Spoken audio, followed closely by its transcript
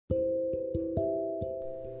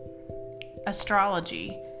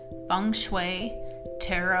astrology, feng shui,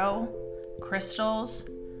 tarot, crystals.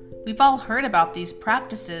 We've all heard about these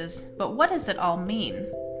practices, but what does it all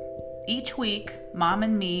mean? Each week, Mom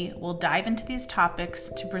and me will dive into these topics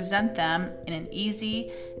to present them in an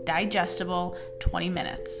easy, digestible 20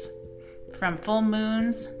 minutes. From full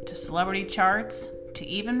moons to celebrity charts to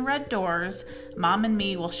even red doors, Mom and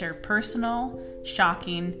me will share personal,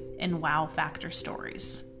 shocking, and wow factor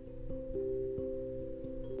stories.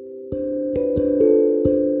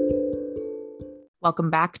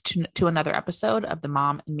 Welcome back to another episode of the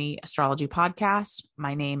Mom and Me Astrology Podcast.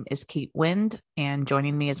 My name is Kate Wind, and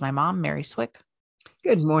joining me is my mom, Mary Swick.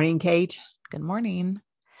 Good morning, Kate. Good morning.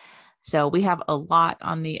 So we have a lot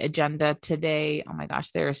on the agenda today. Oh my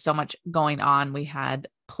gosh, there is so much going on. We had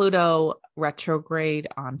Pluto retrograde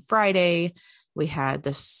on Friday. We had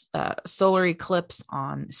this solar eclipse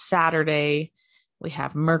on Saturday. We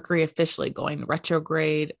have Mercury officially going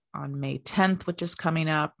retrograde on May 10th, which is coming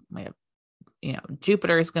up. We have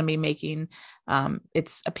Jupiter is going to be making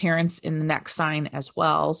its appearance in the next sign as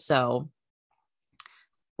well. So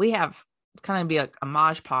we have, it's kind of be like a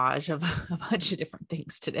modge podge of a bunch of different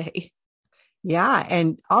things today. Yeah.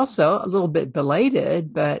 And also a little bit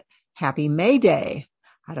belated, but happy May Day.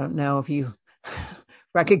 I don't know if you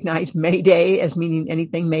recognize May Day as meaning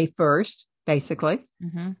anything May 1st, basically.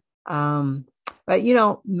 Mm-hmm.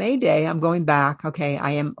 But May Day, I'm going back. Okay.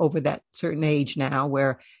 I am over that certain age now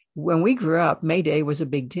where when we grew up, May Day was a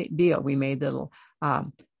big deal. We made little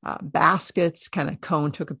baskets, kind of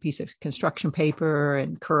took a piece of construction paper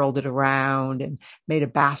and curled it around and made a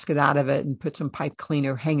basket out of it and put some pipe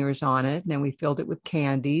cleaner hangers on it. And then we filled it with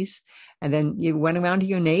candies. And then you went around to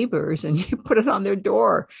your neighbors and you put it on their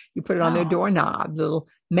door. You put it on their doorknob, little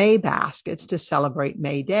May baskets to celebrate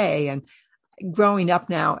May Day. And growing up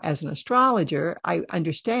now as an astrologer, I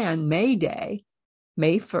understand May Day,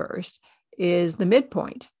 May 1st, is the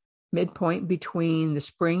midpoint between the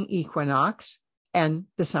spring equinox and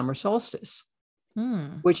the summer solstice,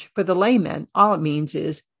 which for the layman, all it means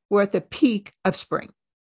is we're at the peak of spring.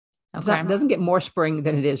 Okay. It doesn't get more spring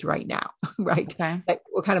than it is right now, right? Okay. Like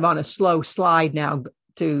we're kind of on a slow slide now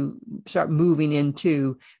to start moving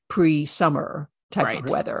into pre-summer type of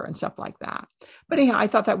weather and stuff like that. But anyhow, I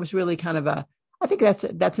thought that was really kind of I think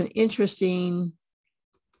that's an interesting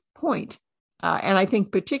point. And I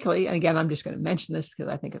think particularly, and again, I'm just going to mention this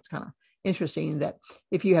because I think it's kind of interesting that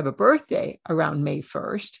if you have a birthday around May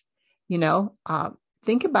 1st,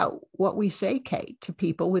 think about what we say, Kate, to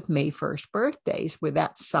people with May 1st birthdays with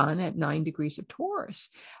that sun at 9 degrees of Taurus.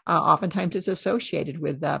 Oftentimes it's associated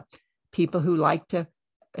with people who like to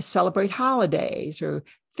celebrate holidays or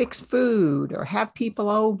fix food or have people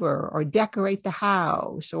over or decorate the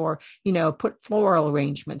house or, put floral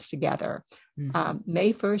arrangements together. Mm-hmm.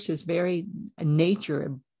 May 1st is very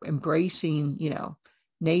nature embracing,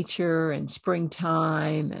 nature and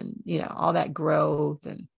springtime and, all that growth.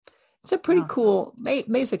 And it's a pretty cool,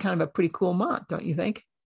 May's a kind of a pretty cool month, don't you think?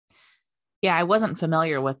 Yeah. I wasn't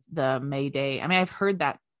familiar with the May Day. I mean, I've heard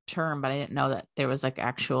that term, but I didn't know that there was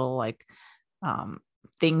actual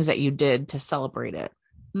things that you did to celebrate it.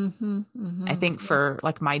 Mm-hmm, mm-hmm. I think for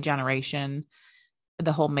my generation,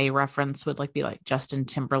 the whole May reference would be like Justin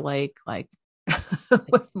Timberlake,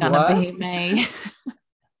 it's gonna be May. Okay.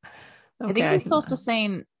 I think he's supposed to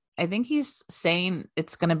saying,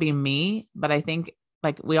 it's gonna be me, but I think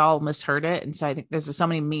we all misheard it. And so I think there's so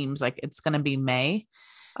many memes, it's gonna be May.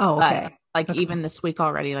 Oh, okay. But even this week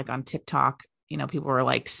already, on TikTok, people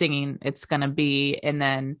were singing it's gonna be, and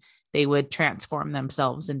then they would transform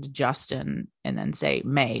themselves into Justin and then say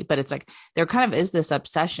May. But it's there kind of is this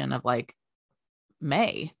obsession of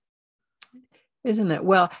May. Isn't it?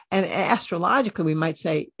 Well, and astrologically, we might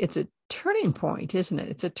say it's a turning point, isn't it?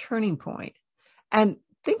 It's a turning point. And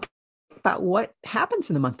think about what happens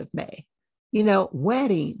in the month of May.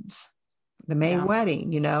 Weddings, the May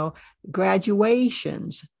wedding,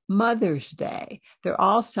 graduations, Mother's Day. They're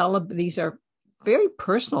all these are very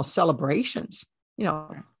personal celebrations.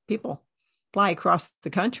 People fly across the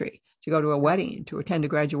country to go to a wedding, to attend a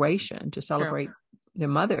graduation, to celebrate their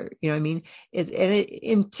mother. You know what I mean?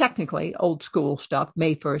 In technically old school stuff,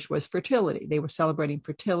 May 1st was fertility. They were celebrating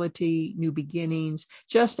fertility, new beginnings,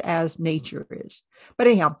 just as nature is. But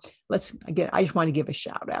anyhow, I just want to give a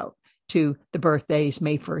shout out to the birthdays,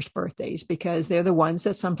 May 1st birthdays, because they're the ones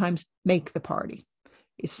that sometimes make the party.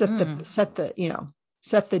 It's set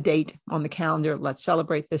the date on the calendar. Let's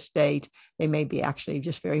celebrate this date. They may be actually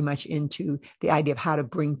just very much into the idea of how to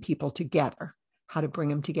bring people together, how to bring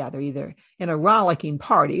them together, either in a rollicking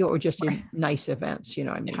party or just in nice events. You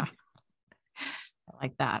know what I mean? Yeah. I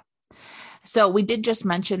like that. So we did just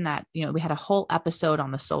mention that, we had a whole episode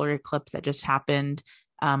on the solar eclipse that just happened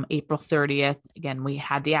April 30th. Again, we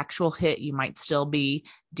had the actual hit. You might still be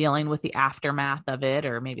dealing with the aftermath of it,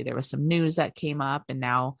 or maybe there was some news that came up and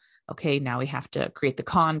now we have to create the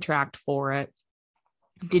contract for it.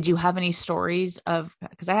 Did you have any stories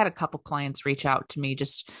because I had a couple clients reach out to me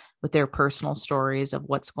just with their personal stories of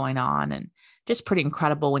what's going on, and just pretty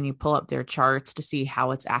incredible when you pull up their charts to see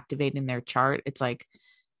how it's activating their chart. It's like,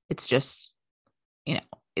 it's just,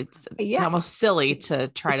 it's almost silly to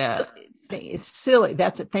try to. It's silly.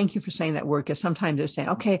 Thank you for saying that word, because sometimes they're saying,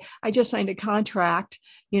 okay, I just signed a contract,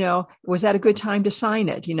 was that a good time to sign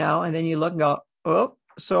it? And then you look and go, oh,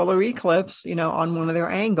 solar eclipse, on one of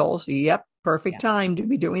their angles. Yep. Perfect time to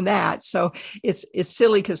be doing that. So it's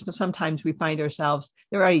silly, because sometimes we find ourselves,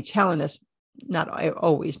 they're already telling us, not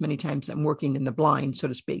always, many times I'm working in the blind, so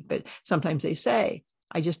to speak, but sometimes they say,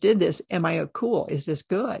 I just did this. Am I cool? Is this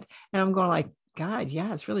good? And I'm going like, God,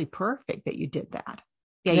 yeah, it's really perfect that you did that.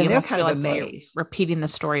 Yeah, and you they're kind of amazed, repeating the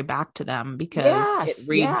story back to them because it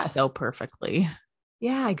reads so perfectly.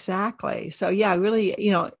 Yeah, exactly. So yeah, really,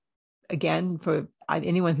 again, for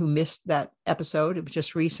anyone who missed that episode, it was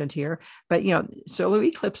just recent here, but solar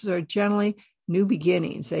eclipses are generally new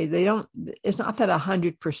beginnings. They don't, it's not that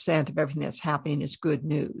 100% of everything that's happening is good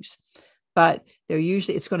news, but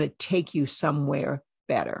it's going to take you somewhere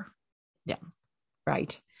better. Yeah.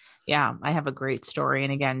 Right. Yeah. I have a great story.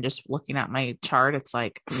 And again, just looking at my chart, it's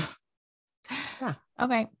like, yeah.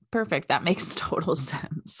 Okay, perfect. That makes total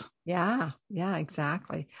sense. Yeah,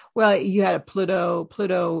 exactly. Well, you had a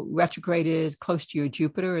Pluto retrograded close to your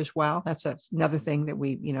Jupiter as well. That's another thing that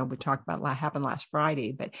we talked about happened last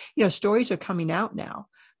Friday. But stories are coming out now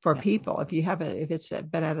for people if it's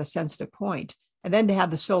been at a sensitive point, and then to have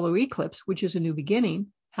the solar eclipse, which is a new beginning,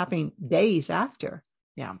 happening days after.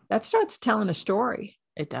 Yeah, that starts telling a story.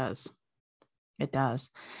 It does.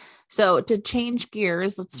 So to change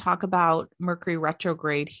gears, let's talk about Mercury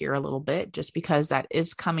retrograde here a little bit, just because that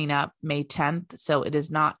is coming up May 10th. So it is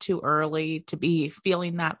not too early to be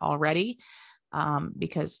feeling that already,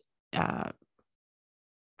 because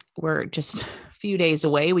we're just a few days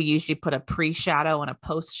away. We usually put a pre-shadow and a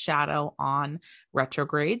post-shadow on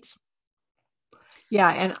retrogrades. Yeah.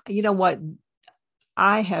 And you know what?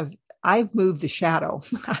 I've moved the shadow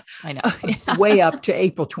I know. way up to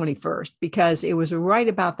April 21st, because it was right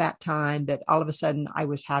about that time that all of a sudden I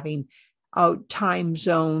was having time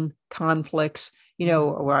zone conflicts,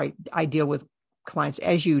 where I deal with clients,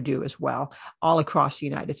 as you do as well, all across the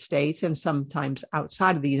United States and sometimes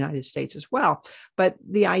outside of the United States as well. But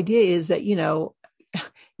the idea is that,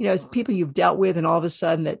 it's people you've dealt with, and all of a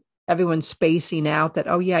sudden that everyone's spacing out that,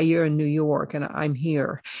 oh yeah, you're in New York and I'm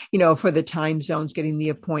here, for the time zones, getting the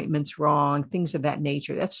appointments wrong, things of that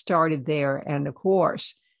nature. That started there. And of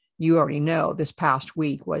course, you already know this past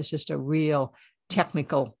week was just a real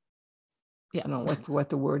technical, I don't know what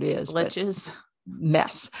the word is. Glitches.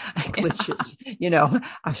 Mess. Glitches.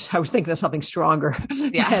 I was thinking of something stronger.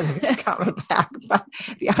 Coming back. But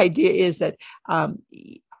the idea is that I've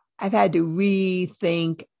had to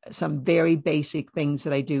rethink some very basic things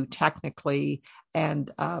that I do technically,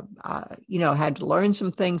 and had to learn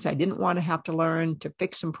some things I didn't want to have to learn to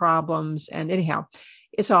fix some problems. And anyhow,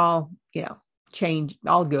 it's all change,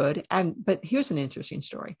 all good. But here's an interesting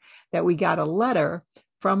story, that we got a letter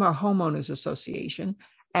from our homeowners association,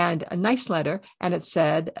 and a nice letter, and it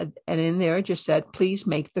said, and in there it just said, please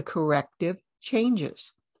make the corrective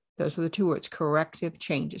changes. Those were the two words, corrective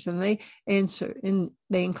changes. And they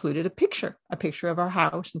included a picture of our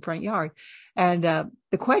house and front yard. And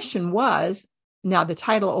the question was, now the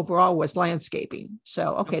title overall was landscaping.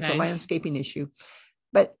 So, okay, it's a landscaping issue,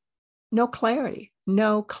 but no clarity.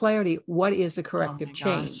 What is the corrective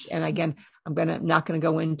change? And again, I'm not going to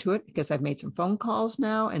go into it, because I've made some phone calls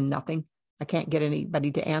now and nothing. I can't get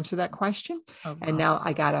anybody to answer that question. Oh, and now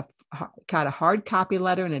I got a hard copy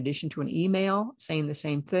letter in addition to an email saying the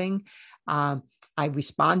same thing. I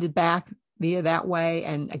responded back via that way,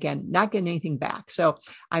 and again, not getting anything back. So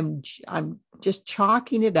I'm just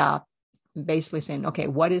chalking it up, basically saying, okay,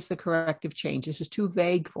 what is the corrective change? This is too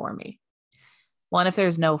vague for me. Well, and if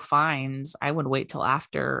there's no fines, I would wait till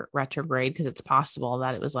after retrograde, because it's possible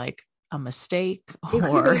that it was like a mistake,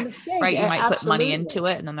 or right, you might put money into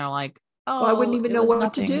it, and then they're like, oh, well, I wouldn't even know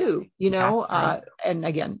what to do, and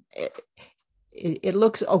again, it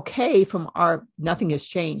looks okay from nothing has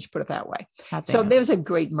changed, put it that way. So there's a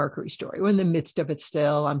great Mercury story. We're in the midst of it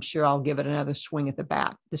still. I'm sure I'll give it another swing at the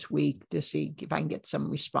bat this week to see if I can get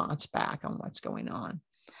some response back on what's going on.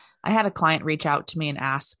 I had a client reach out to me and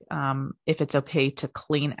ask if it's okay to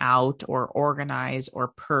clean out or organize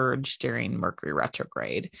or purge during Mercury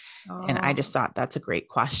retrograde. And I just thought that's a great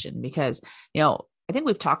question because, I think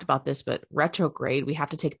we've talked about this, but retrograde, we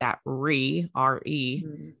have to take that R-E,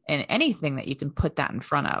 and anything that you can put that in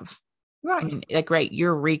front of. Right. I mean, right,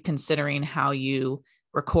 you're reconsidering how you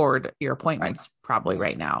record your appointments probably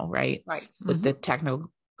right now, right? Right. With the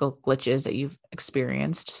technical glitches that you've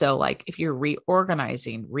experienced. So like if you're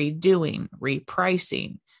reorganizing, redoing,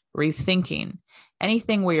 repricing, rethinking,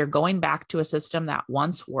 anything where you're going back to a system that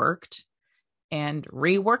once worked and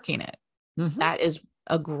reworking it, that is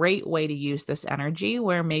a great way to use this energy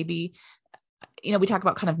where maybe, we talk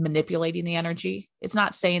about kind of manipulating the energy. It's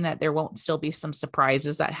not saying that there won't still be some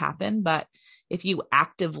surprises that happen, but if you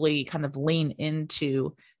actively kind of lean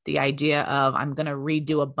into the idea of, I'm going to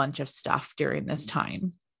redo a bunch of stuff during this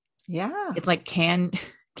time. Yeah. It's like, can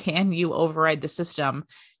you override the system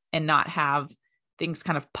and not have things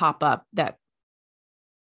kind of pop up that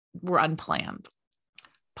were unplanned?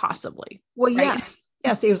 Possibly. Well, right?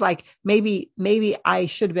 Yes. It was like, maybe I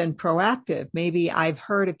should have been proactive. Maybe I've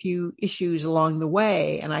heard a few issues along the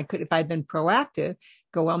way and if I'd been proactive,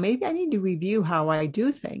 go, well, maybe I need to review how I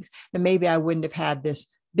do things. And maybe I wouldn't have had this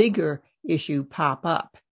bigger issue pop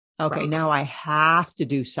up. Okay. Right. Now I have to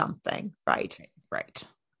do something. Right. Right.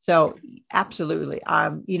 So absolutely.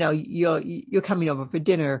 You're coming over for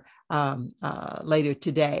dinner later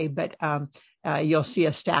today, but you'll see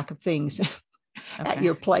a stack of things at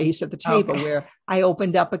your place at the table where I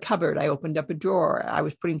opened up a cupboard, I opened up a drawer, I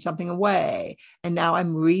was putting something away. And now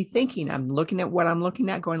I'm rethinking, I'm looking at what I'm looking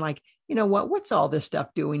at going like, what's all this stuff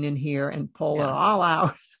doing in here, and pull it all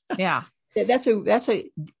out. Yeah. That's a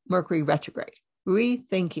Mercury retrograde,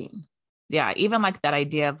 rethinking. Yeah. Even like that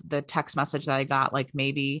idea of the text message that I got, like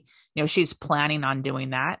maybe, she's planning on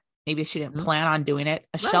doing that. Maybe she didn't plan on doing it.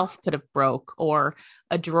 A shelf could have broke, or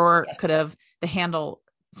a drawer could have, the handle,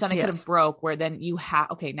 something could have broke, where then you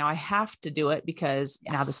now I have to do it because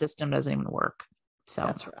now the system doesn't even work. So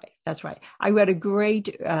that's right. I read a great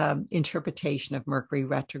interpretation of Mercury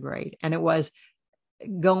retrograde, and it was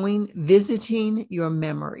visiting your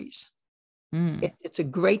memories. It's a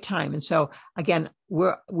great time. And so again,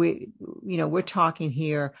 we're talking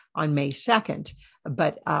here on May 2nd,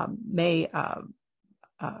 but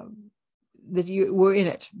we're in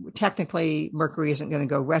it. Technically, Mercury isn't going to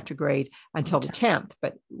go retrograde until the 10th,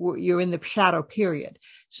 but you're in the shadow period.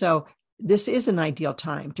 So this is an ideal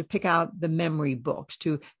time to pick out the memory books,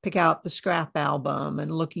 to pick out the scrap album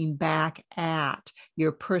and looking back at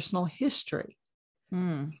your personal history,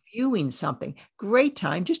 viewing something. Great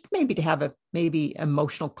time just maybe to have maybe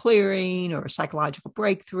emotional clearing or a psychological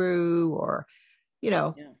breakthrough, or,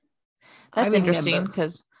 That's interesting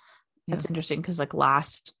because like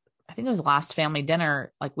I think it was last family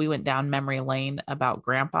dinner, like we went down memory lane about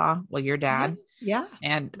grandpa, your dad. Yeah.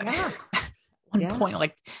 And at one point,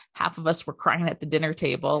 like half of us were crying at the dinner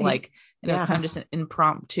table. Like, and it was kind of just an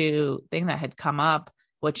impromptu thing that had come up,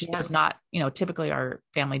 which is not, typically our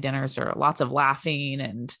family dinners are lots of laughing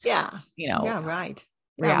and,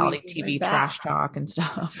 reality TV trash talk and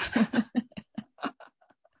stuff.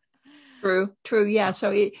 True. Yeah.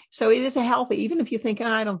 So it is a healthy, even if you think,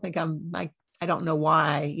 I don't think I'm like, I don't know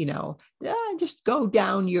why, just go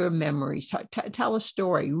down your memories, tell a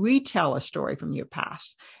story, retell a story from your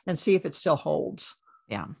past and see if it still holds.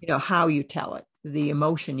 Yeah. How you tell it, the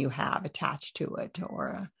emotion you have attached to it,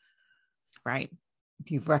 or right.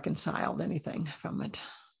 if you've reconciled anything from it.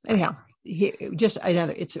 Anyhow, we're just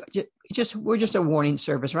a warning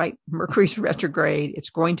service, right? Mercury's retrograde. It's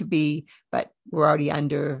going to be, but we're already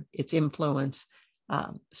under its influence.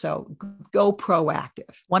 So go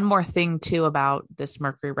proactive. One more thing too about this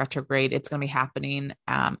Mercury retrograde, it's going to be happening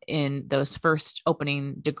in those first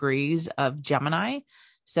opening degrees of Gemini.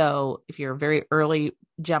 So if you're a very early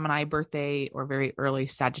Gemini birthday or very early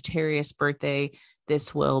Sagittarius birthday,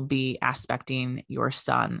 this will be aspecting your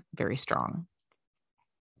sun very strong.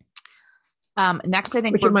 Next, I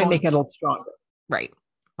think which might make it a little stronger. Right.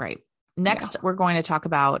 Next, we're going to talk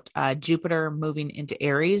about Jupiter moving into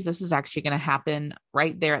Aries. This is actually going to happen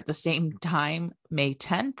right there at the same time, May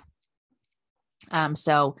 10th.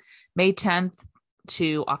 So May 10th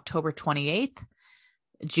to October 28th,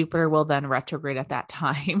 Jupiter will then retrograde at that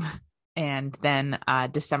time. And then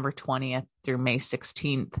December 20th through May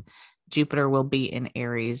 16th, Jupiter will be in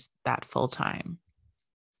Aries that full time.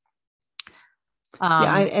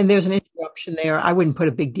 And there's an interruption there. I wouldn't put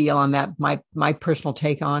a big deal on that. My personal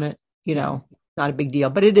take on it, not a big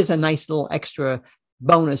deal, but it is a nice little extra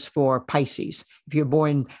bonus for Pisces. If you're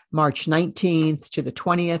born March 19th to the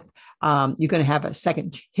 20th, you're going to have a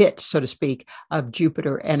second hit, so to speak, of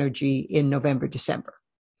Jupiter energy in November, December.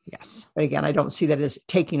 Yes. But again, I don't see that as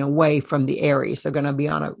taking away from the Aries. They're going to be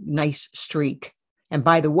on a nice streak. And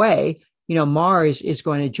by the way, Mars is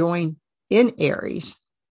going to join in Aries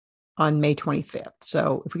on May 25th.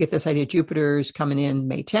 So if we get this idea, Jupiter's coming in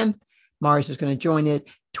May 10th, Mars is going to join it.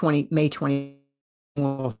 May 20th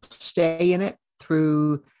will stay in it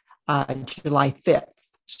through July 5th.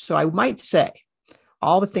 So I might say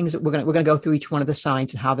all the things that we're going to go through each one of the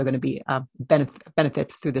signs and how they're going to be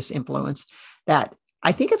benefit through this influence, that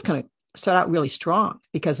I think it's going to start out really strong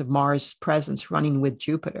because of Mars' presence running with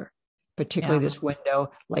Jupiter, particularly this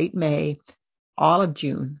window, late May, all of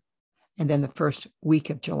June, and then the first week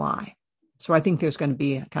of July. So I think there's going to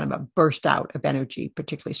be a kind of a burst out of energy,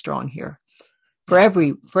 particularly strong here for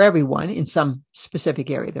everyone in some specific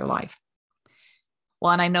area of their life.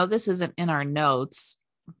 Well, and I know this isn't in our notes,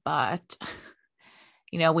 but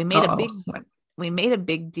we made a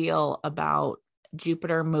big deal about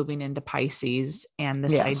Jupiter moving into Pisces and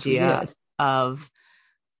this idea of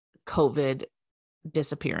COVID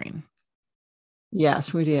disappearing.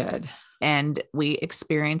 Yes, we did. And we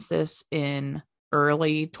experienced this in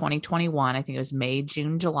early 2021. I think it was May,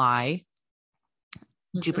 June, July.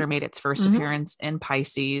 Mm-hmm. Jupiter made its first appearance in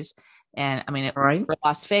Pisces. And I mean, for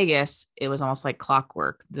Las Vegas, it was almost like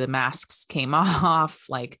clockwork. The masks came off,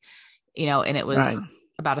 and it was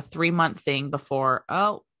about a 3-month thing before,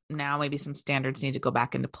 now maybe some standards need to go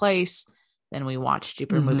back into place. Then we watched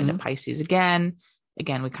Jupiter move into Pisces again.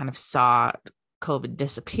 Again, we kind of saw COVID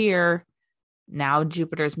disappear. Now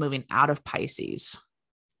Jupiter's moving out of Pisces.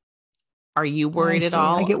 Are you worried at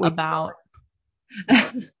all about?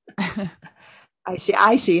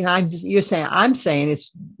 I see. And I'm saying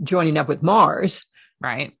it's joining up with Mars,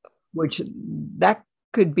 right? Which that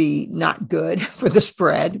could be not good for the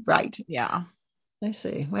spread, right? Yeah. I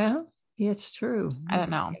see. Well, it's true. I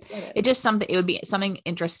don't know. It would be something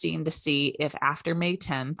interesting to see if after May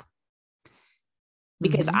 10th,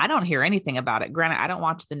 because I don't hear anything about it. Granted, I don't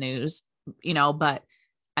watch the news, but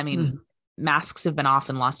I mean, masks have been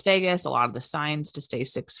off in Las Vegas, a lot of the signs to stay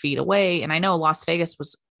 6 feet away. And I know Las Vegas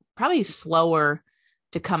was probably slower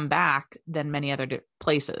to come back than many other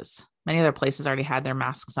places. Many other places already had their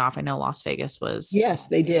masks off. I know Las Vegas was. Yes,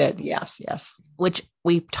 they did. Yes. Which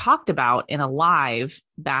we talked about in a live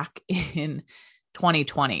back in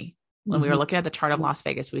 2020. When we were looking at the chart of Las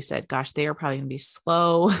Vegas, we said, gosh, they are probably going to be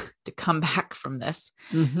slow to come back from this,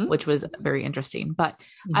 which was very interesting. But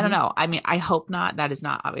I don't know. I mean, I hope not. That is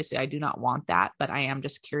not, obviously, I do not want that. But I am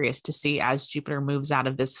just curious to see as Jupiter moves out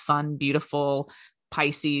of this fun, beautiful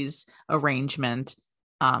Pisces arrangement,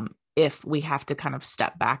 if we have to kind of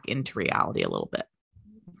step back into reality a little bit.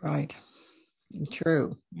 Right.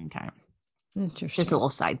 True. Okay. Interesting. Just a little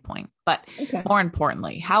side point. But more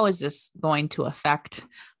importantly, how is this going to affect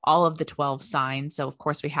all of the 12 signs? So of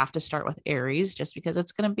course we have to start with Aries just because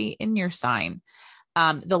it's going to be in your sign.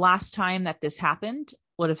 The last time that this happened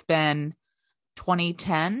would have been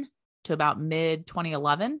 2010 to about mid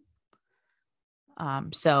 2011.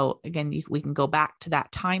 So again, we can go back to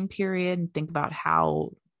that time period and think about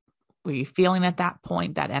how were you feeling at that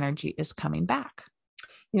point. That energy is coming back.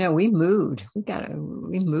 We moved.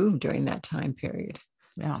 We moved during that time period.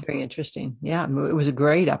 Yeah, it's very interesting. Yeah, it was a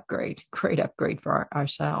great upgrade for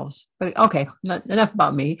ourselves. But okay, enough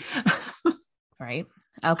about me. Right.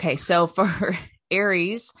 Okay, so for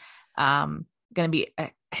Aries, going to be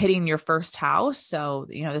hitting your first house. So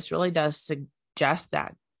this really does suggest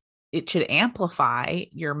that it should amplify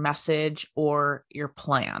your message or your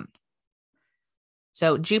plan.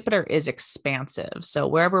 So Jupiter is expansive. So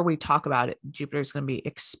wherever we talk about it, Jupiter is going to be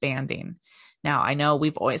expanding. Now, I know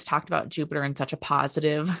we've always talked about Jupiter in such a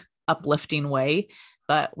positive, uplifting way,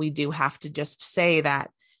 but we do have to just say that,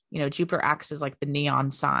 Jupiter acts as like the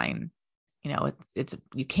neon sign. It's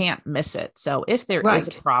you can't miss it. So if there is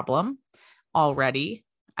a problem already,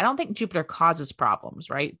 I don't think Jupiter causes problems,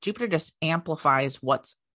 right? Jupiter just amplifies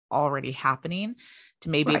what's already happening to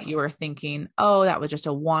maybe if you were thinking, oh, that was just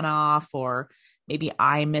a one-off, or maybe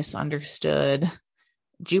I misunderstood.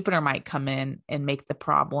 Jupiter might come in and make the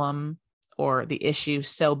problem or the issue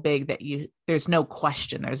so big that there's no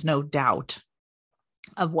question, there's no doubt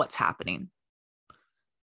of what's happening.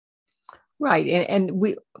 Right. And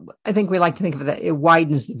I think we like to think of that. It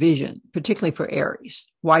widens the vision, particularly for Aries,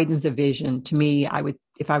 widens the vision. To me,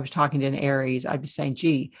 if I was talking to an Aries, I'd be saying,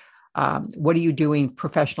 gee, what are you doing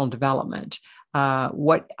professional development?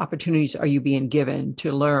 What opportunities are you being given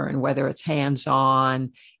to learn, whether it's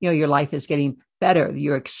hands-on, your life is getting better.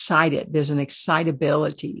 You're excited. There's an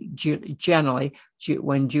excitability generally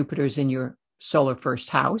when Jupiter's in your solar first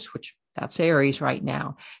house, which that's Aries right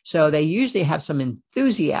now. So they usually have some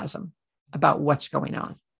enthusiasm about what's going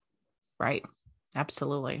on. Right.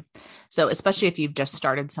 Absolutely. So especially if you've just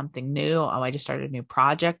started something new, I just started a new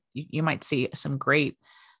project, you might see some great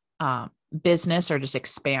business or just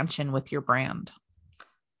expansion with your brand.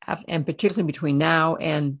 And particularly between now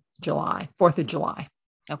and July, 4th of July.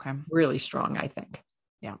 Okay. Really strong, I think.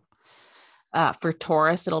 Yeah. For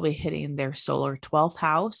Taurus, it'll be hitting their solar 12th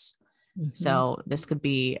house. Mm-hmm. So this could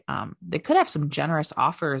be, they could have some generous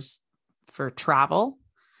offers for travel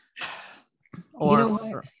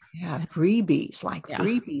or freebies,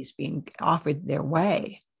 freebies being offered their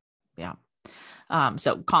way. Yeah.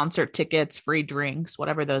 So concert tickets, free drinks,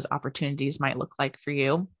 whatever those opportunities might look like for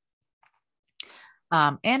you.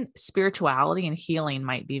 And spirituality and healing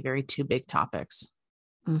might be very two big topics.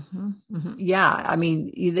 Mm-hmm, mm-hmm. Yeah. I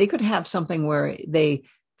mean, they could have something where they,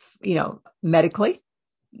 medically,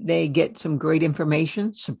 they get some great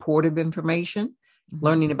information, supportive information, mm-hmm.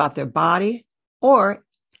 learning about their body, or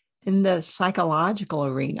in the psychological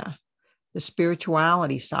arena, the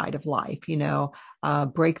spirituality side of life,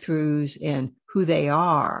 breakthroughs in who they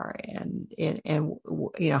are and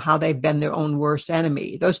how they've been their own worst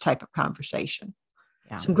enemy, those type of conversation.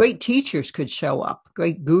 Yeah. Some great teachers could show up,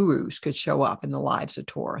 great gurus could show up in the lives of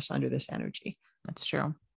Taurus under this energy. That's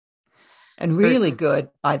true. And really good,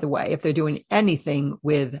 by the way, if they're doing anything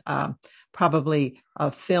with probably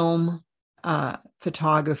a film,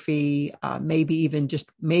 photography, maybe even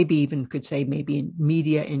could say maybe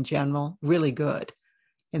media in general, really good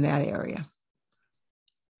in that area.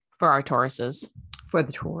 For our Tauruses. For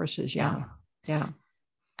the Tauruses, yeah. Yeah.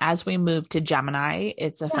 As we move to Gemini,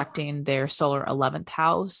 it's affecting their solar 11th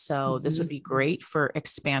house. So this would be great for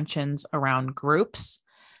expansions around groups.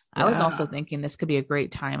 I was also thinking this could be a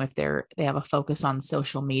great time if they have a focus on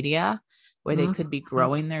social media, where they could be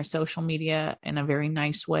growing their social media in a very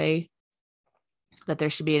nice way. That there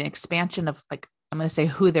should be an expansion of, I'm going to say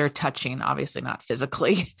who they're touching, obviously not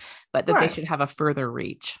physically, but that they should have a further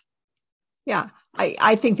reach. Yeah.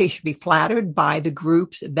 I think they should be flattered by the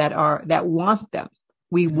groups that want them.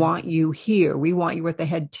 We want you here. We want you at the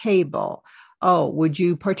head table. Oh, would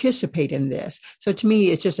you participate in this? So to me,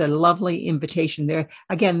 it's just a lovely invitation there.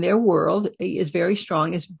 Again, their world is very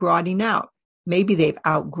strong, is broadening out. Maybe they've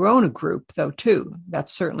outgrown a group though, too.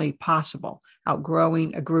 That's certainly possible.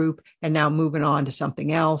 Outgrowing a group and now moving on to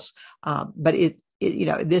something else. But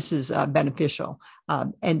this is beneficial.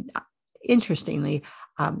 And interestingly,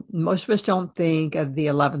 most of us don't think of the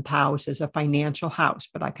 11th house as a financial house,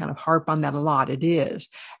 but I kind of harp on that a lot. It is.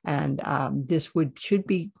 And this should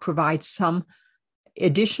provide some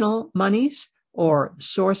additional monies or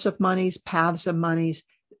source of monies, paths of monies.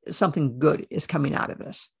 Something good is coming out of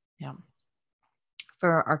this. Yeah.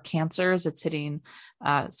 For our Cancers, it's hitting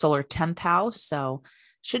solar 10th house. So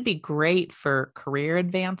should be great for career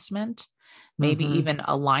advancement, maybe even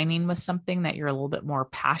aligning with something that you're a little bit more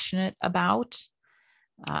passionate about.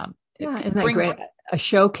 Isn't that great? A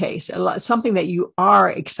showcase, something that you are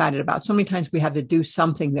excited about. So many times we have to do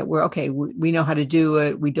something that we know how to do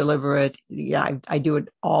it. We deliver it. Yeah, I do it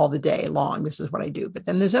all the day long. This is what I do. But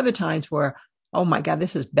then there's other times where, oh my God,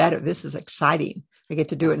 this is better. This is exciting. I get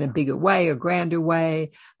to do it in a bigger way, a grander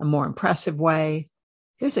way, a more impressive way.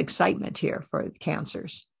 There's excitement here for the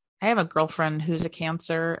Cancers. I have a girlfriend who's a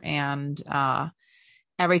Cancer, and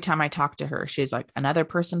every time I talk to her, she's like, another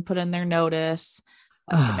person put in their notice.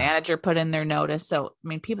 The manager put in their notice. So,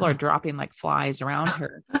 people are dropping like flies around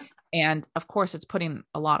her. And of course, it's putting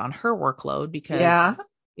a lot on her workload because,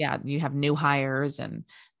 you have new hires. And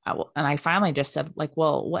I finally just said,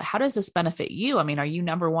 how does this benefit you? Are you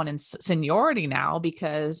number one in seniority now?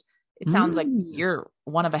 Because it sounds like you're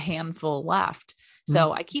one of a handful left.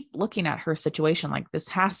 So I keep looking at her situation like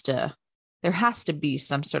there has to be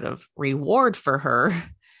some sort of reward for her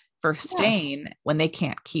for staying when they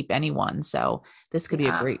can't keep anyone. So this could be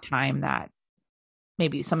a great time that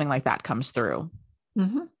maybe something like that comes through.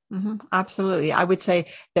 Absolutely. I would say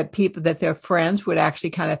that their friends would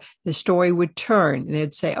actually the story would turn and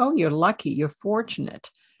they'd say, oh, you're lucky, you're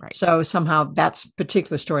fortunate. Right. So somehow that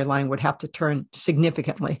particular storyline would have to turn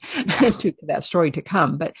significantly to that story to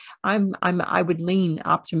come. But I would lean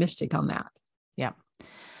optimistic on that. Yeah.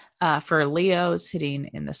 For Leos,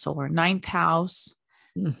 hitting in the solar 9th house.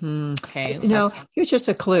 Okay. Here's just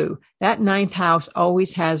a clue. That 9th house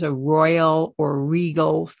always has a royal or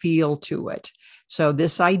regal feel to it. So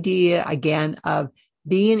this idea again of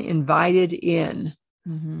being invited in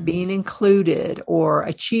being included or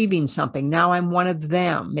achieving something. Now I'm one of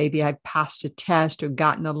them. Maybe I passed a test or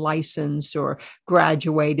gotten a license or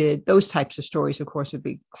graduated. Those types of stories, of course, would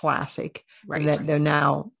be classic. Right. And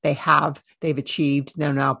that they've achieved,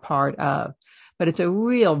 they're now part of. But it's a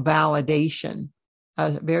real validation, a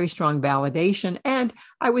very strong validation. And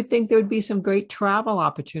I would think there would be some great travel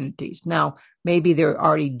opportunities. Now, maybe they're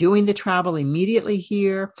already doing the travel immediately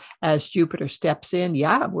here as Jupiter steps in.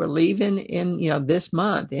 Yeah, we're leaving in, this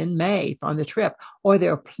month in May on the trip, or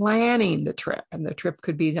they're planning the trip, and the trip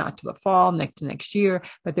could be not to the fall, next year,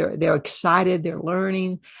 but they're excited. They're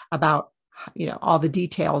learning about, all the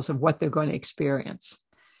details of what they're going to experience.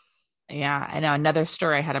 Yeah. I know another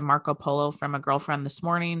story. I had a Marco Polo from a girlfriend this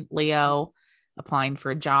morning, Leo, applying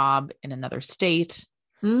for a job in another state.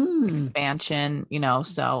 Expansion,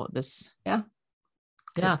 so this. Yeah.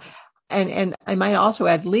 And I might also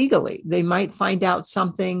add legally, they might find out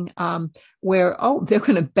something where, they're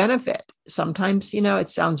going to benefit. Sometimes, it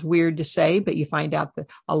sounds weird to say, but you find out that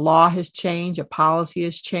a law has changed, a policy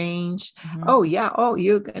has changed. Mm-hmm. Oh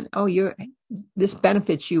yeah. This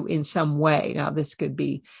benefits you in some way. Now, this could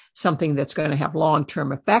be something that's going to have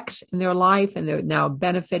long-term effects in their life and they're now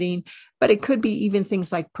benefiting, but it could be even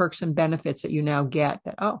things like perks and benefits that you now get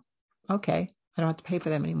that, okay, I don't have to pay for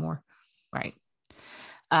them anymore. Right.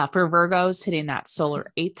 For Virgos, hitting that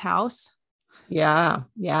solar 8th house. Yeah.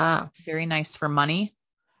 Yeah. Very nice for money.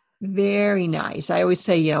 Very nice. I always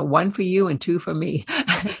say, 1 for you and 2 for me.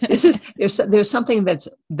 There's something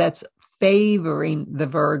that's favoring the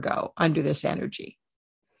Virgo under this energy.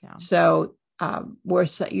 Yeah. So, I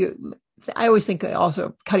always think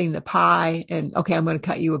also cutting the pie and, okay, I'm going to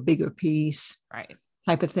cut you a bigger piece. Right.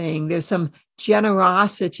 Type of thing. There's some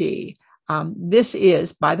generosity. This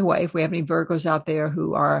is, by the way, if we have any Virgos out there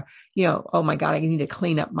who are, oh my God, I need to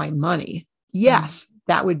clean up my money. Yes,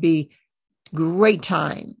 that would be great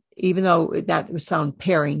time. Even though that would sound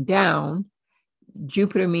paring down,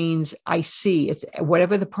 Jupiter means I see it's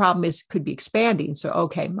whatever the problem is could be expanding. So,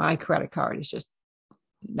 okay, my credit card is just,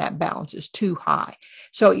 that balance is too high.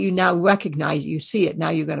 So you now recognize, you see it. Now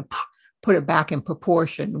you're going to put it back in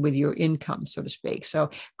proportion with your income, so to speak.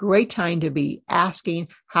 So great time to be asking,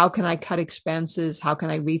 how can I cut expenses? How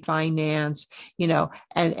can I refinance?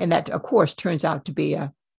 And that of course turns out to be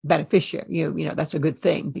a beneficiary. That's a good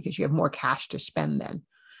thing because you have more cash to spend then.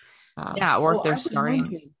 Or if they're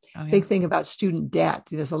starting. Big thing about student debt.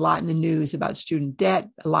 There's a lot in the news about student debt.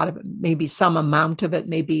 A lot of it, maybe some amount of it,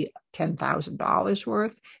 maybe $10,000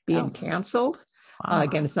 worth being canceled. Wow.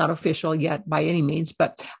 Again, it's not official yet by any means,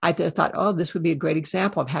 but I thought, this would be a great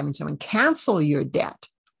example of having someone cancel your debt.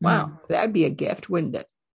 Wow. That'd be a gift, wouldn't it?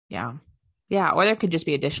 Yeah. Yeah. Or there could just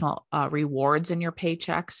be additional rewards in your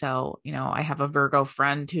paycheck. So, I have a Virgo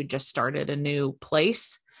friend who just started a new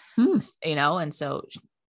place, and so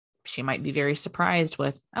she might be very surprised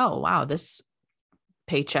with, oh, wow, this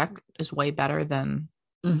paycheck is way better than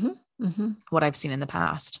what I've seen in the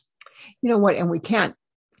past. You know what? And we can't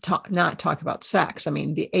not talk about sex. I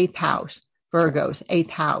mean, the 8th house, Virgos, 8th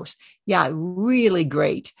house. Yeah, really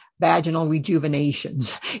great vaginal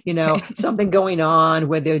rejuvenations, something going on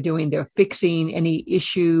where they're fixing any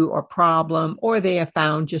issue or problem, or they have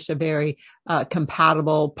found just a very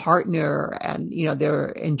compatible partner and, they're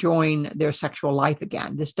enjoying their sexual life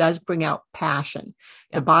again. This does bring out passion.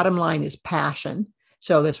 Yeah. The bottom line is passion.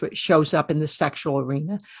 So that's what shows up in the sexual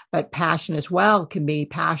arena, but passion as well can be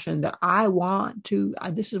passion that I want to,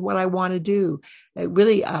 this is what I want to do. It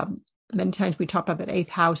really, many times we talk about that 8th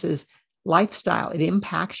house is lifestyle. It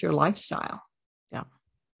impacts your lifestyle. Yeah.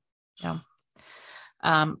 Yeah.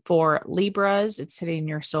 For Libras, it's hitting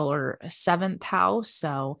your solar 7th house.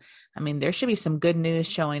 So, there should be some good news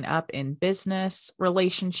showing up in business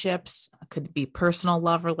relationships. It could be personal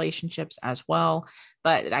love relationships as well.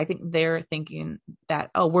 But I think they're thinking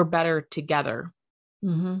that, we're better together.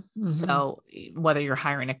 So whether you're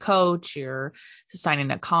hiring a coach, you're signing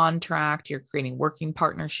a contract, you're creating working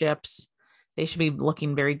partnerships, they should be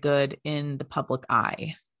looking very good in the public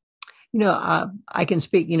eye. I can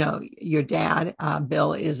speak, your dad,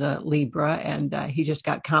 Bill, is a Libra, and he just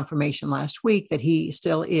got confirmation last week that he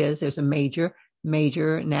still is. There's a major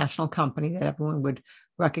national company that everyone would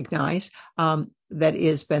recognize that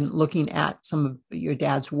has been looking at some of your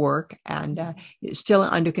dad's work and is still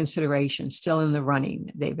under consideration, still in the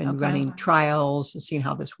running. They've been running trials and seeing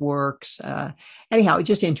how this works. Anyhow, it's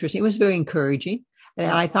just interesting. It was very encouraging. And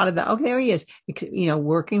I thought of that. Okay, there he is,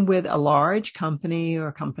 working with a large company or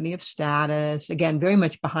a company of status. Again, very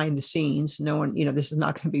much behind the scenes. No one, this is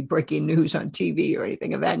not going to be breaking news on TV or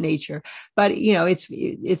anything of that nature. But,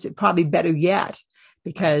 it's probably better yet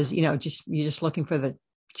because, you're just looking for the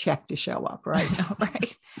check to show up, right?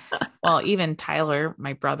 Right. Well, even Tyler,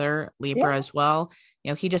 my brother, Libra Yeah, as well,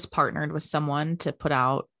 he just partnered with someone to put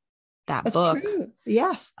out that that's book. true.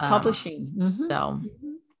 Yes, publishing. So,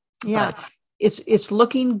 Yeah, but it's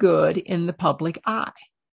looking good in the public eye.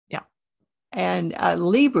 yeah. And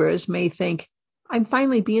Libras may think, I'm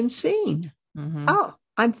finally being seen. Mm-hmm. Oh,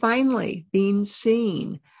 I'm finally being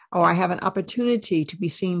seen. Or I have an opportunity to be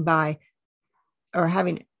seen by, or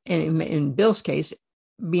having, in Bill's case,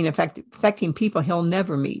 being affecting people he'll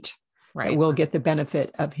never meet that Right. will get the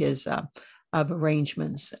benefit of his of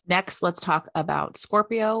arrangements. Next, let's talk about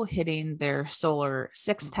Scorpio hitting their solar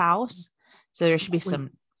sixth house. So there should be some,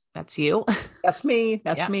 that's you. That's me.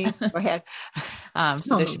 That's Yeah. me. Go ahead.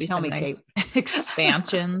 So there should be some nice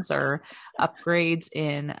expansions or upgrades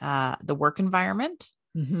in the work environment.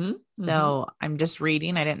 Mm-hmm. So I'm just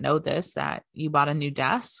reading, I didn't know this, that you bought a new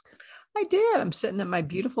desk. I did. I'm sitting at my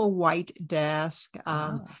beautiful white desk.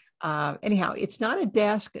 Anyhow, it's not a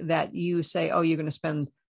desk that you say, oh, you're going to spend,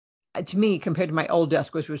 to me, compared to my old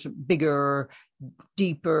desk, which was bigger,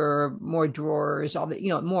 deeper, more drawers, all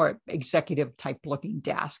the, more executive type looking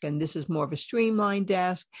desk. And this is more of a streamlined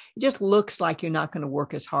desk. It just looks like you're not going to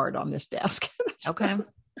work as hard on this desk. Okay. And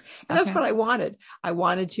that's what I wanted. I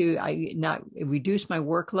wanted to not reduce my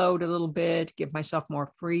workload a little bit, give myself more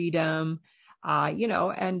freedom,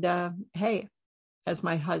 hey, as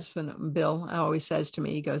my husband, Bill, always says to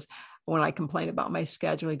me, he goes, when I complain about my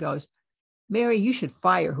schedule, he goes, Mary, you should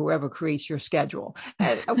fire whoever creates your schedule.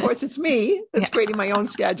 And of course, it's me that's creating my own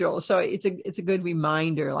schedule. So it's a good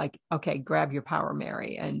reminder, like, okay, grab your power,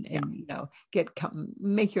 Mary, and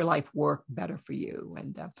make your life work better for you.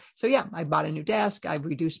 And so I bought a new desk. I've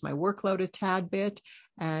reduced my workload a tad bit,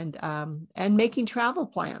 and making travel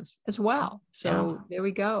plans as well. So there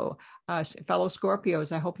we go, fellow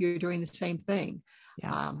Scorpios. I hope you're doing the same thing.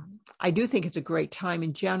 Yeah. I do think it's a great time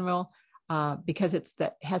in general. Because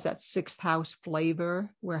has that sixth house flavor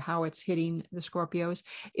where how it's hitting the Scorpios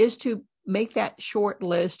is to make that short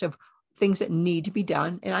list of things that need to be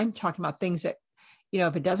done. And I'm talking about things that,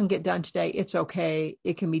 if it doesn't get done today, it's okay.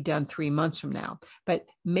 It can be done 3 months from now, but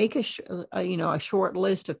make a short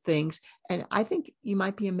list of things. And I think you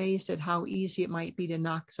might be amazed at how easy it might be to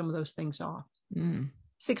knock some of those things off.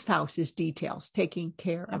 Sixth house is details, taking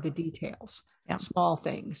care of the details, small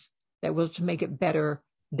things that will just make it better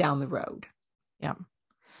down the road. Yeah.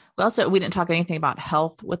 Well, we didn't talk anything about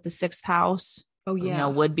health with the sixth house. Oh, yeah.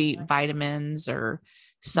 Would be vitamins or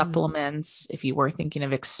supplements. If you were thinking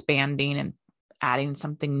of expanding and adding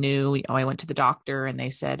something new, I went to the doctor and they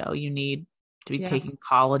said, oh, you need to be taking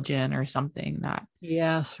collagen or something that.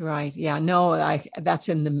 Yes. Right. Yeah. No, that's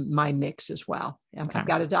in my mix as well. I've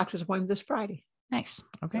got a doctor's appointment this Friday. Nice.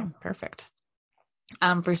 Okay. Perfect.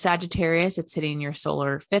 For Sagittarius, it's hitting your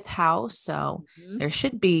solar fifth house. So there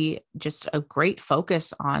should be just a great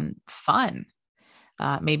focus on fun,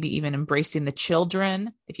 maybe even embracing the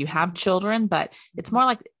children if you have children. But it's more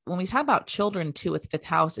like when we talk about children too with fifth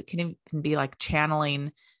house, it can even be like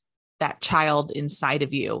channeling that child inside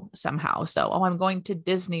of you somehow. So, I'm going to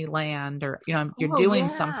Disneyland, or, you're doing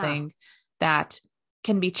something that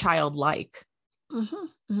can be childlike.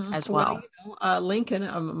 As well. Lincoln,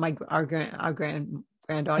 our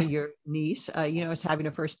granddaughter, your niece, is having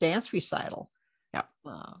her first dance recital. Yeah.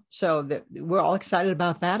 So we're all excited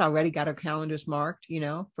about that. Already got our calendars marked,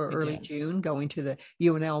 for early June, going to the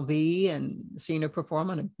UNLV and seeing her perform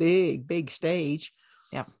on a big, big stage.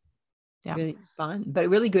 Yeah. Yeah. Really fun, but a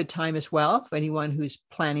really good time as well for anyone who's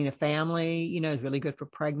planning a family. It's really good for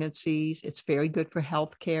pregnancies. It's very good for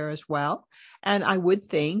healthcare as well. And I would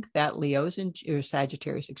think that Leos or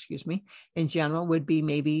Sagittarius, in general would be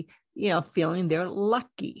maybe, feeling they're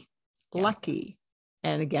lucky.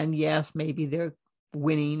 And again, yes, maybe they're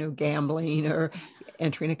winning or gambling or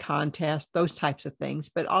entering a contest, those types of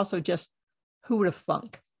things, but also just who would have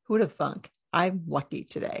thunk? I'm lucky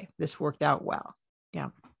today. This worked out well. Yeah.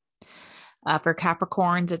 For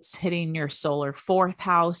Capricorns, it's hitting your solar fourth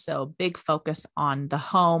house. So big focus on the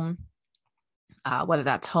home, whether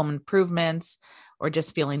that's home improvements or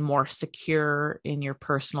just feeling more secure in your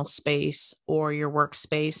personal space or your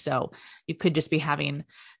workspace. So you could just be having,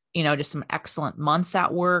 just some excellent months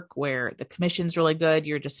at work where the commission's really good.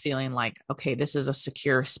 You're just feeling like, okay, this is a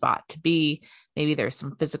secure spot to be. Maybe there's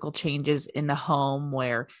some physical changes in the home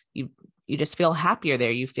where you just feel happier there.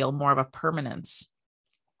 You feel more of a permanence.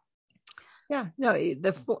 Yeah, no,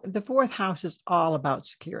 the fourth house is all about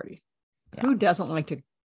security. Yeah. Who doesn't like to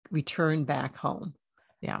return back home?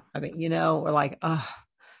 Yeah. I mean, we're like,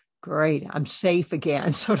 Great. I'm safe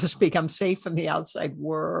again, so to speak. I'm safe from the outside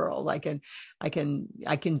world. I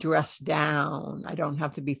can dress down. I don't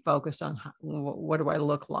have to be focused on what do I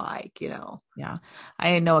look like, Yeah.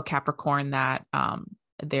 I know a Capricorn that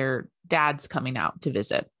their dad's coming out to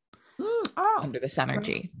visit Oh, under this right.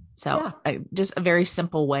 energy. So Yeah. just a very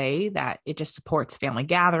simple way that it just supports family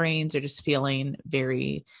gatherings or just feeling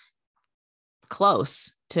very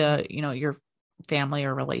close to, your family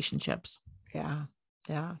or relationships. Yeah.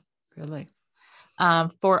 Yeah. Really.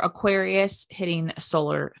 For Aquarius hitting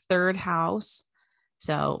solar third house.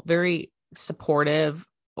 So very supportive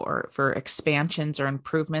or for expansions or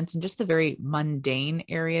improvements in just the very mundane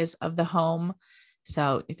areas of the home.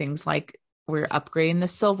 So things like we're upgrading the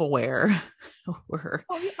silverware. we're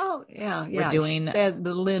Yeah. we're Yeah. doing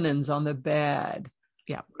The linens on the bed,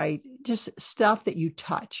 yeah, right? Just stuff that you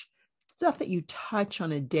touch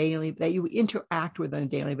on a daily, that you interact with on a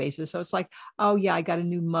daily basis. So it's like, oh yeah, I got a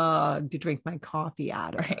new mug to drink my coffee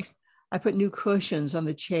out of. right. I put new cushions on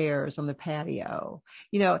the chairs on the patio.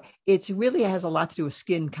 It really has a lot to do with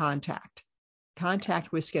skin contact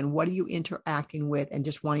with skin. What are you interacting with and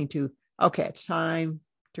just wanting to, okay, it's time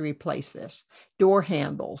to replace this. Door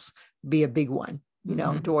handles be a big one,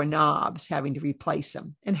 door knobs, having to replace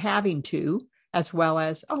them and having to, as well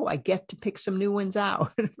as, oh, I get to pick some new ones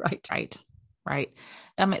out. Right. Right.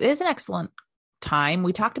 It is an excellent time.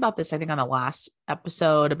 We talked about this, I think, on the last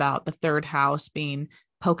episode about the third house being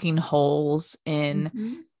poking holes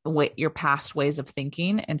in your past ways of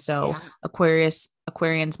thinking. And so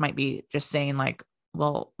Aquarians might be just saying like,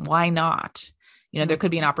 well, why not? There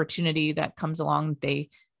could be an opportunity that comes along. They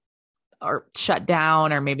are shut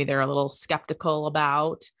down, or maybe they're a little skeptical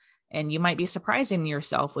about, and you might be surprising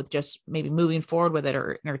yourself with just maybe moving forward with it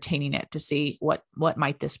or entertaining it to see what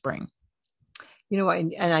might this bring.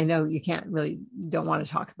 And I know you don't want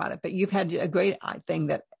to talk about it, but you've had a great thing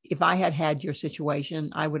that if I had your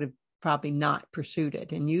situation, I would have probably not pursued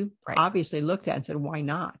it. And you obviously looked at it and said, why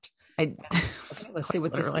not? Okay, let's see where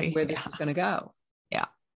this is going to go. Yeah.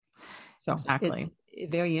 So exactly.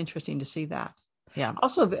 Very interesting to see that. Yeah.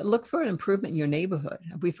 Also, look for an improvement in your neighborhood.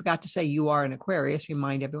 We forgot to say you are an Aquarius.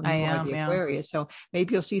 Remind everyone you are the Aquarius. So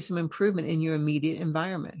maybe you'll see some improvement in your immediate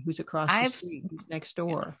environment. Who's across the street? Who's next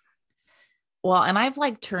door? Yeah. Well, and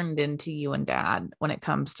I've turned into you and Dad when it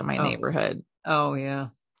comes to my neighborhood. Oh yeah.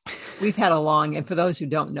 We've had and for those who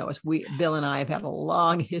don't know us, Bill and I have had a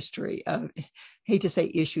long history of, hate to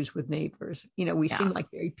say, issues with neighbors. We seem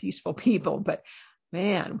like very peaceful people, but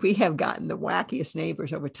man, we have gotten the wackiest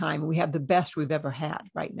neighbors over time. We have the best we've ever had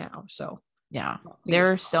right now. So yeah,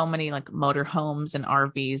 there are so many motor homes and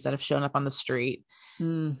RVs that have shown up on the street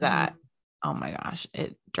that, oh my gosh,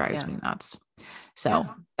 it drives me nuts. So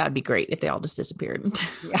that'd be great if they all just disappeared.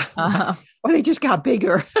 Yeah. Or they just got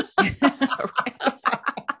bigger.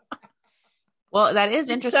 Well, that is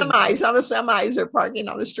interesting. Semis are parking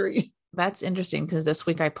on the street. That's interesting because this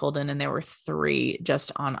week I pulled in and there were 3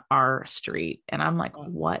 just on our street. And I'm like,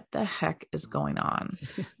 what the heck is going on?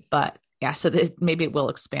 But yeah, so maybe it will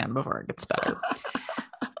expand before it gets better.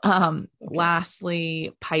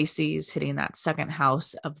 Lastly, Pisces hitting that second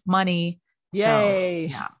house of money. Yay.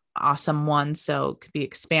 So, yeah, awesome one. So it could be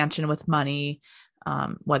expansion with money,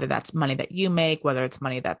 whether that's money that you make, whether it's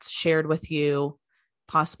money that's shared with you,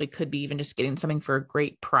 possibly could be even just getting something for a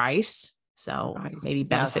great price. So maybe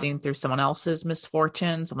benefiting through someone else's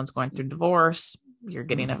misfortune. Someone's going through divorce. You're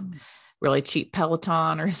getting a really cheap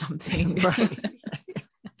Peloton or something. Right.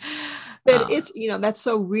 But it's, that's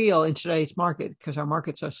so real in today's market because our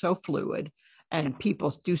markets are so fluid and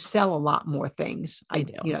people do sell a lot more things,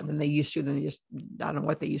 than they used to. I don't know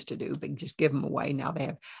what they used to do, but just give them away. Now they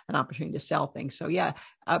have an opportunity to sell things. So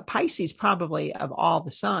Pisces probably of all the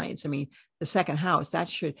signs. I mean, the second house, they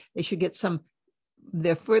should get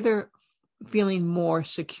they're further feeling more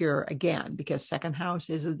secure again, because second house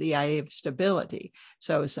is the idea of stability.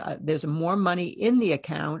 So there's more money in the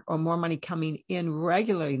account or more money coming in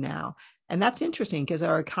regularly now. And that's interesting because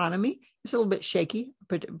our economy is a little bit shaky,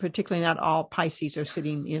 but particularly not all Pisces are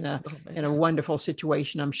sitting in a wonderful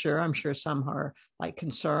situation. I'm sure some are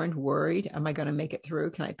concerned, worried. Am I going to make it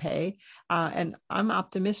through? Can I pay? And I'm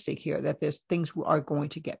optimistic here that things are going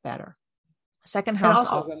to get better. Second house, and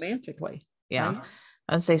also romantically. Yeah. Right?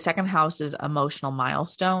 I would say second house is emotional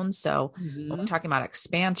milestones. So when we're talking about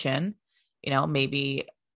expansion, maybe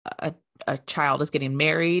a child is getting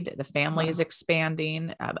married, the family is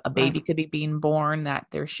expanding, a baby could be being born, that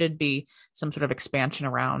there should be some sort of expansion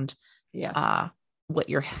around what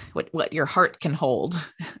your heart can hold.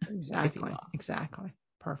 Exactly.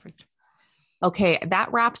 Perfect. Okay.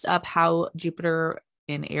 That wraps up how Jupiter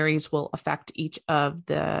in Aries will affect each of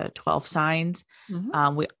the 12 signs.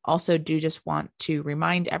 We also do just want to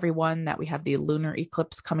remind everyone that we have the lunar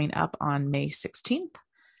eclipse coming up on May 16th.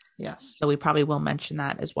 Yes. So we probably will mention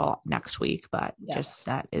that as well next week, but just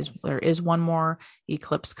that is, there is one more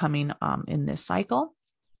eclipse coming in this cycle.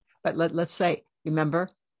 But let's say,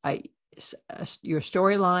 remember, your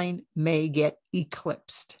storyline may get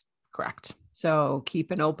eclipsed. Correct. So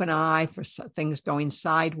keep an open eye for things going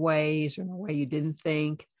sideways or in a way you didn't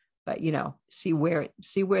think, but see where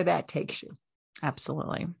that takes you.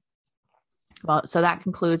 Absolutely. Well, so that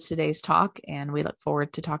concludes today's talk, and we look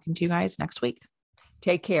forward to talking to you guys next week.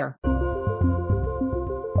 Take care.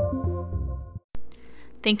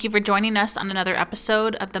 Thank you for joining us on another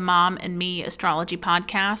episode of the Mom and Me Astrology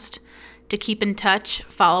Podcast. To keep in touch,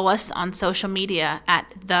 follow us on social media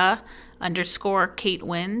at _Kate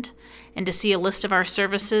Wind. And to see a list of our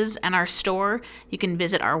services and our store, you can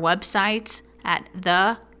visit our websites at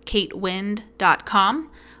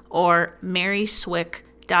thekatewind.com or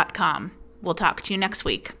maryswick.com. We'll talk to you next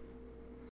week.